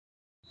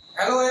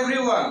Hello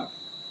everyone,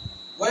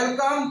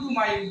 welcome to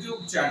my YouTube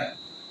channel.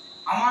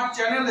 আমার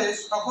চ্যানেলে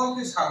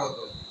সকলকে স্বাগত।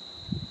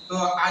 তো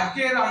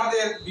আজকের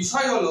আমাদের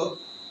বিষয় হলো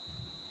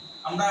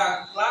আমরা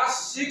ক্লাস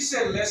 6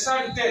 এর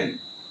লেসন 10,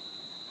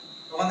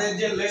 তোমাদের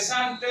যে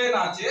লেসন 10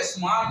 আছে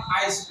স্মার্ট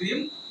আইসক্রিম,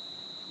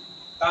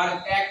 তার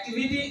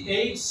অ্যাক্টিভিটি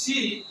 8C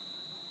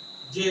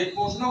যে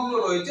প্রশ্নগুলো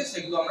রয়েছে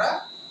সেগুলো আমরা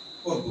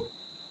করব।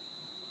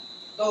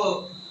 তো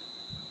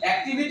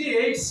অ্যাক্টিভিটি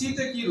 8C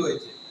তে কি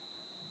রয়েছে?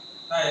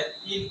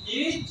 In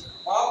each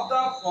of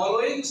the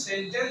following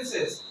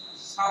sentences,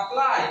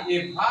 supply a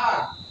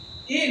verb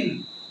in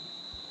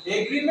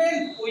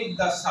agreement with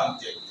the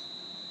subject.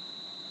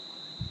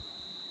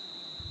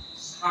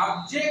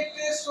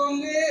 সাবজেক্টের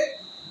সঙ্গে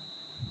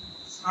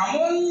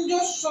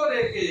সামঞ্জস্য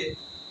রেখে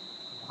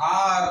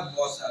ভার্ব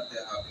বসাতে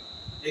হবে।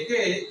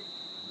 একে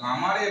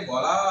গ্রামারে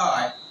বলা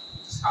হয়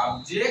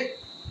subject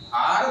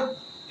verb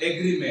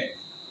agreement.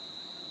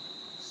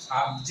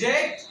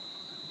 Subject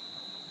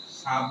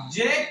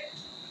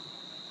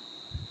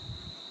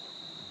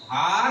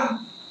verb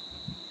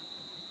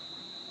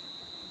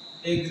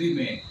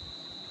agreement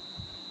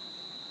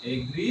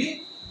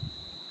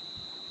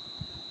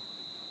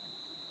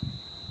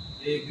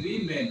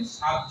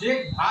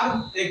subject verb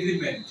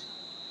agreement.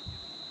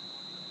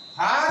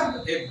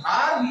 A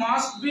verb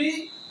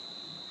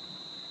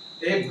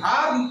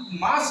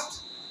must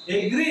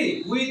agree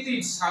with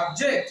its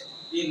subject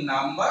in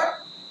number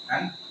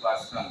and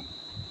person.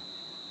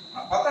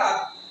 অর্থাৎ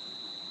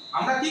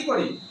আমরা কি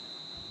করি,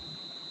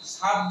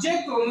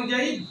 সাবজেক্ট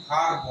অনুযায়ী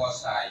ভার্ব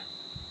বসাই।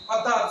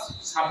 অর্থাৎ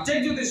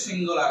সাবজেক্ট যদি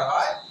সিঙ্গুলার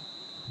হয়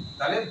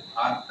তাহলে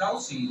ভার্বটাও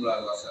সিঙ্গুলার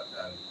বসাতে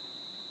হবে,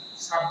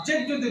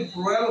 সাবজেক্ট যদি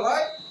প্লুরাল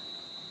হয়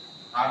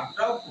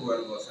ভার্বটাও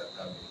প্লুরাল বসাতে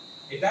হবে।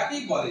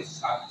 এটাকেই বলে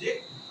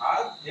সাবজেক্ট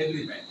ভার্ব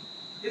এগ্রিমেন্ট।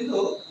 কিন্তু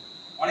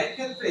অনেক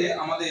ক্ষেত্রে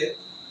আমাদের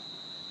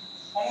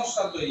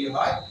সমস্যা তৈরি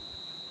হয়,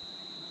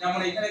 যেমন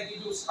এখানে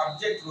কিছু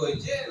সাবজেক্ট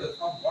রয়েছে,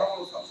 সব বড়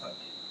বড় সব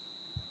সাবজেক্ট।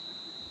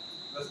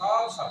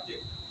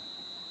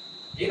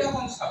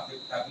 এরকম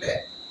সাবজেক্ট থাকলে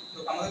তো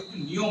আমাদের একটু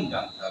নিয়ম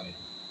জানতে হবে।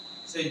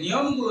 সেই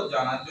নিয়মগুলো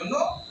জানার জন্য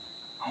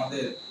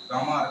আমাদের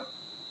গ্রামার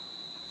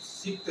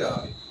শিখতে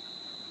হবে।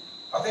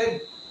 অতএব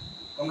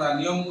তোমরা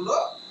নিয়মগুলো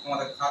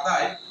তোমাদের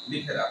খাতায়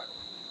লিখে রাখো।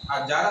 আর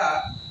যারা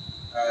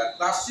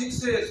ক্লাস 6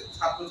 এর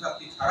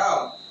ছাত্রছাত্রী ছাড়াও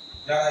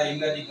যারা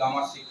ইংরেজি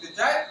গ্রামার শিখতে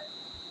চায়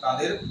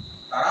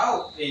তারাও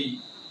এই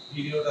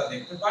ভিডিওটা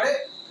দেখতে পারে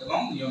এবং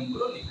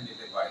নিয়মগুলো লিখে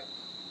নিতে পারে।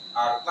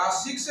 আর ক্লাস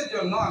 6 এর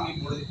জন্য আমি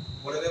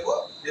বলে দেব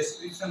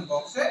ডেসক্রিপশন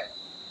বক্সে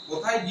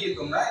কোথায় গিয়ে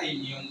তোমরা এই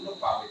নিয়মগুলো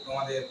পাবে।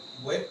 তোমাদের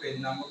বইয়ের পেজ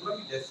নাম্বারগুলো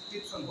আমি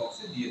ডেসক্রিপশন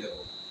বক্সে দিয়ে দেব।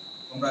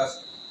 তোমরা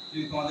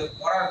যদি তোমাদের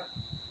পড়ার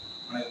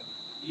মানে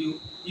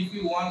if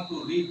you want to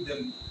read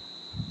them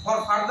for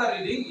further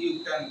reading, you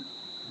can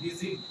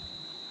visit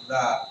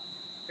the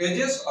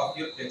pages of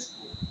your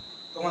textbook.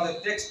 তোমাদের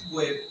টেক্সট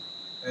বইয়ের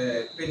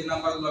পেজ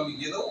নাম্বারগুলো আমি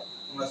দিয়ে দেব,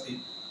 তোমরা সেই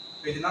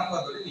পেজ নাম্বার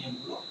ধরে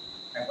নিয়মগুলো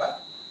একবার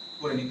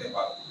করে নিতে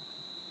পারো।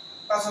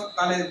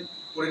 তাহলে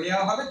করে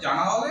নেওয়া হবে,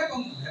 জানা হবে এবং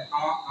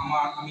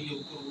আমি যে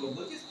উত্তরগুলো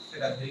বলছি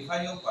সেটা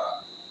ভেরিফাইও করা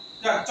হবে।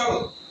 চলো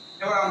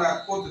এবার আমরা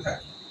করতে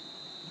থাকি।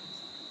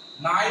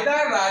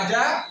 নাইদার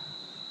রাজা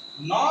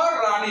নর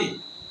রানী,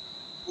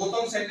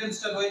 প্রথম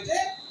সেন্টেন্সটা রয়েছে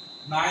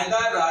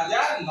নাইদার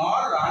রাজা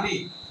নর রানী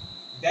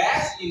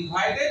dash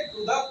invited to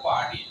the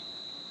party.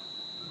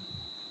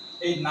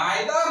 এই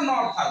নাইদার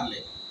নট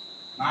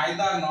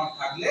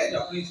থাকলে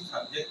যখনই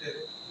সাবজেক্টের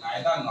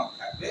নাইদার নট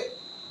থাকবে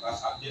বা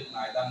সাবজেক্ট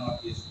নাইদার নট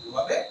দিয়ে শুরু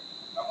হবে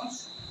তখন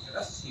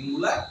সেটা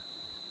সিঙ্গুলার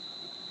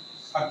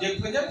সাবজেক্ট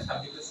হয়ে যাবে,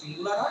 সাবজেক্টটা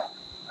সিঙ্গুলার হয়,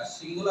 আর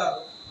সিঙ্গুলার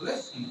হলে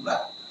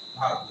সিঙ্গুলার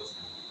ভার্ব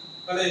বসবে।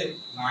 তাহলে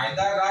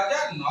নাইদার রাজা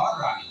নর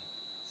রানী,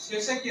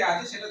 শেষে কি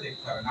আছে সেটা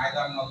দেখতে হবে।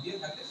 নাইদার নট দিয়ে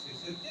থাকলে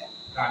শেষে যে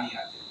রানী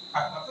আছে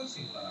থার্ড পারসন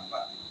সিঙ্গুলার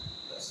নাম্বার,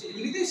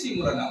 এমনিতেই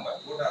সিঙ্গুলার নাম্বার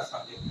ওটা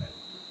সাবজেক্ট হয়।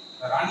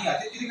 রানী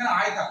আছে, যদি এখানে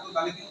আই থাকতো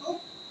তাহলে কিন্তু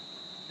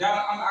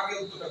যেমন আমরা আগে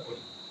উত্তরটা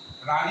করি,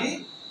 রানী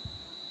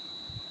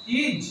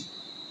ইজ,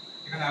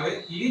 এখানে হবে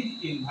is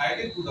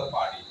invited to the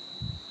party.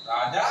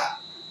 রাজা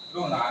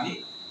এবং রানী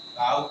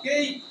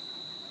কাউকেই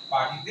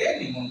পার্টিতে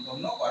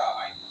নিমন্ত্রণ করা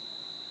হয়নি।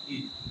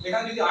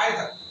 এখানে যদি আই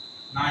থাকতো,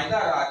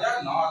 নাইদার রাজা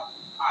নট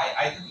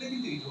আই থাকলে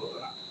কিন্তু ইজ হতো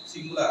না,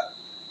 সিঙ্গুলার।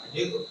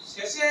 যেহেতু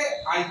শেষে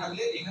আই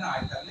থাকলে, এখানে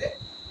আই থাকলে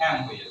অ্যাম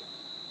হয়ে যেত।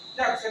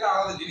 যাক, সেটা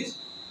আলাদা জিনিস,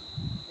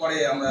 পরে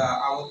আমরা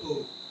আগত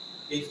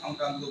এই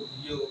সংক্রান্ত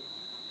ভিডিও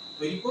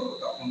তৈরি করবো,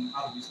 তখন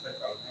আরো বিস্তারিত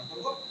আলোচনা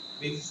করবো।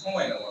 বেশি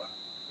সময় নেবো না,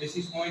 বেশি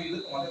সময় নিলে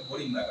তোমাদের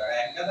বোরিং লাগবে, আর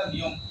একগাদা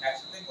নিয়ম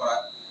একসাথে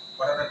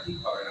করাটা ঠিক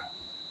হবে না।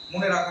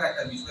 মনে রাখার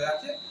একটা বিষয়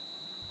আছে।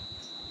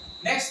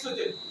 নেক্সট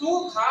হচ্ছে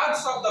 2/3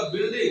 of the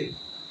building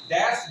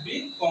dash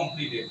bin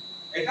completed.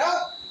 এটা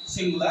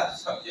সিঙ্গুলার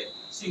সাবজেক্ট,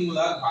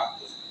 সিঙ্গুলার ভার্ব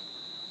বসবে।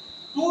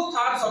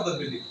 2/3 অফ দ্য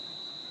বিল্ডিং,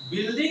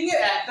 বিল্ডিং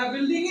এর একটা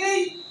বিল্ডিং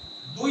এরই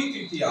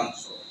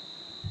 2/3,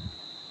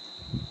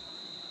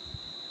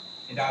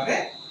 এটা হবে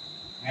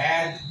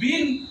has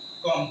been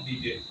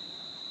completed।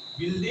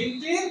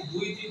 বিল্ডিংটির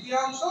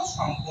 2/3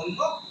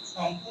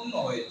 সম্পূর্ণ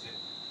হয়েছে।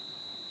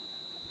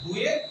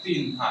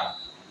 2/3 ভাগ,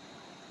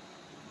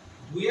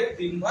 দুয়ে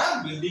তিনবার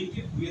বিল্ডিংটি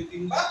দুয়ে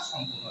তিনবার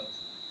সম্পূর্ণ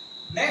হয়েছে।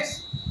 Next,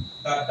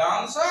 the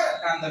dancer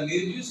and the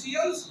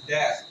musicians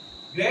dash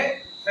great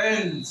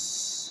friends.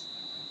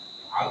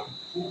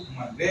 খুব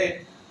গ্রেট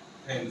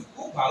ফ্রেন্ডস,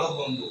 খুব ভালো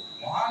বন্ধু,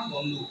 মহান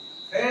বন্ধু।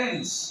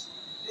 ফ্রেন্ডস,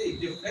 এই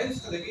যে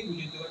ফ্রেন্ডসটা দেখেই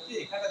বুঝতে পারছি,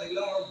 এখানে দেখলে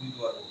আমরা বুঝতে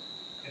পারবো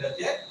এটা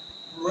যে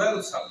প্লুরাল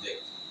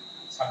সাবজেক্ট।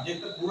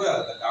 সাবজেক্টটা plural,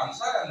 the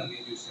dancer and the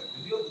musician.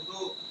 যদিও দুটো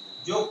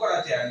যোগ করা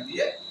আছে এন্ড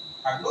দিয়ে,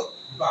 থাকলো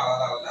দুটো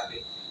আলাদা আলাদা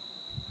ব্যক্তি।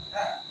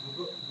 হ্যাঁ,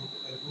 দুটো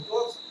দুটো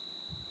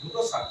দুটো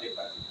সাবজেক্ট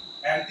আছে,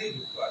 এন্ড দিয়ে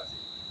যুক্ত আছে,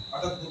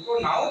 অর্থাৎ দুটো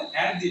নাউন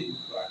এন্ড দিয়ে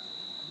যুক্ত আছে।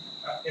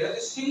 এটা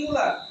যে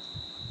সিঙ্গুলার,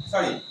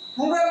 সরি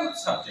প্লুরাল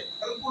সাবজেক্ট,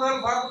 তাহলে প্লুরাল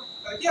ভার্ব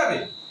তাহলে কি হবে?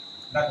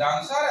 The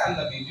dancer and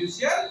the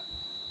musician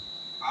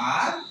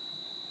are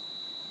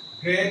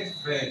great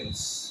friends.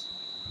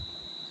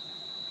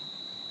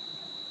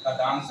 The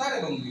dancer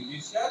এবং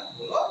মিউজিশিয়ান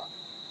হলো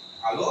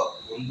ভালো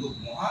বন্ধু,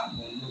 মহান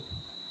বন্ধু।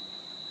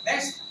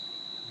 Next,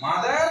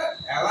 mother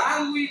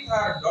along with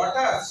her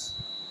daughters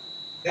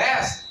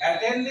dash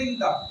attending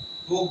the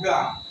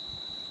program।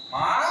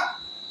 মা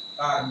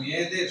তার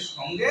মেয়েদের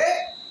সঙ্গে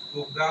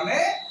প্রোগ্রামে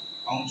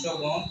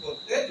অংশগ্রহণ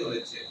করতে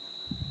চলেছে,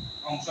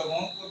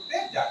 অংশগ্রহণ করতে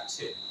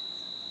যাচ্ছে।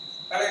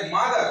 তাহলে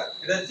মাদার,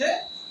 এটা হচ্ছে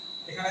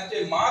এখানে হচ্ছে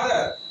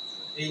মাদার,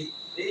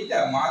 এইটা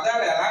mother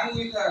along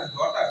with her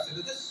daughters, এটা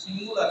হচ্ছে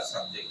সিঙ্গুলার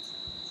সাবজেক্ট।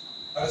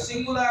 তাহলে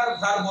সিঙ্গুলার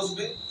ভার্ব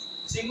বসবে।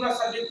 সিঙ্গুলার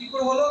সাবজেক্ট কি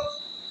করে হলো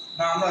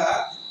না, আমরা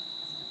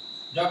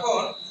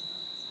যখন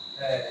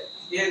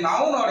a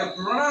noun or a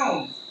pronoun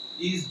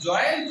is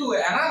joined to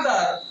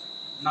another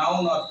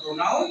noun or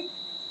pronoun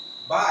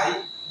by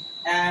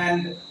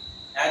and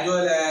as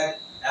well as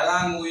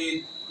along with,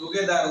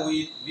 together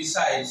with,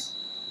 besides,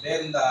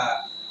 then the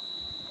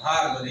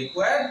verb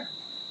required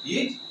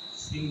is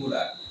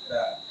singular।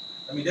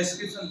 আমি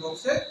description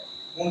বক্সে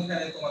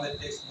কোনখানে তোমাদের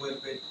টেক্সট বইয়ের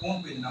পেজ কোন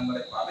page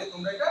নম্বরে পাবে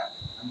তোমরা এটা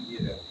আমি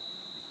দিয়ে দেব।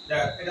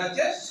 এটা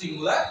হচ্ছে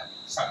সিঙ্গুলার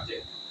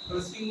সাবজেক্ট।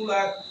 তাহলে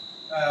সিঙ্গুলার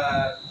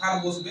ভার্ব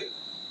বসবে।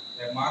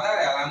 Mother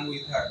along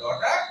with her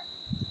daughter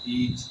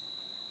is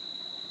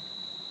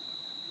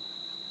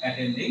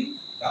attending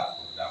the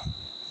program।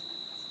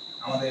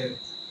 আমাদের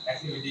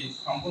অ্যাক্টিভিটি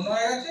সম্পূর্ণ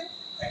হয়ে গেছে।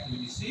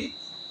 অ্যাক্টিভিটি সি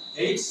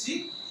 8C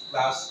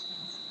ক্লাস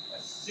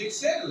 6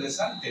 এর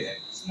লেসন 10 এর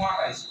স্মার্ট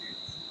আইসক্রিম।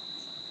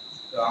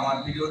 তো আমার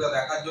ভিডিওটা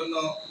দেখার জন্য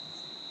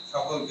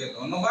সকলকে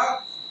ধন্যবাদ,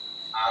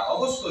 আর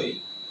অবশ্যই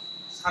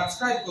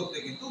সাবস্ক্রাইব করতে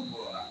কিন্তু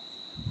ভুলো না।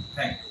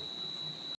 Thank you.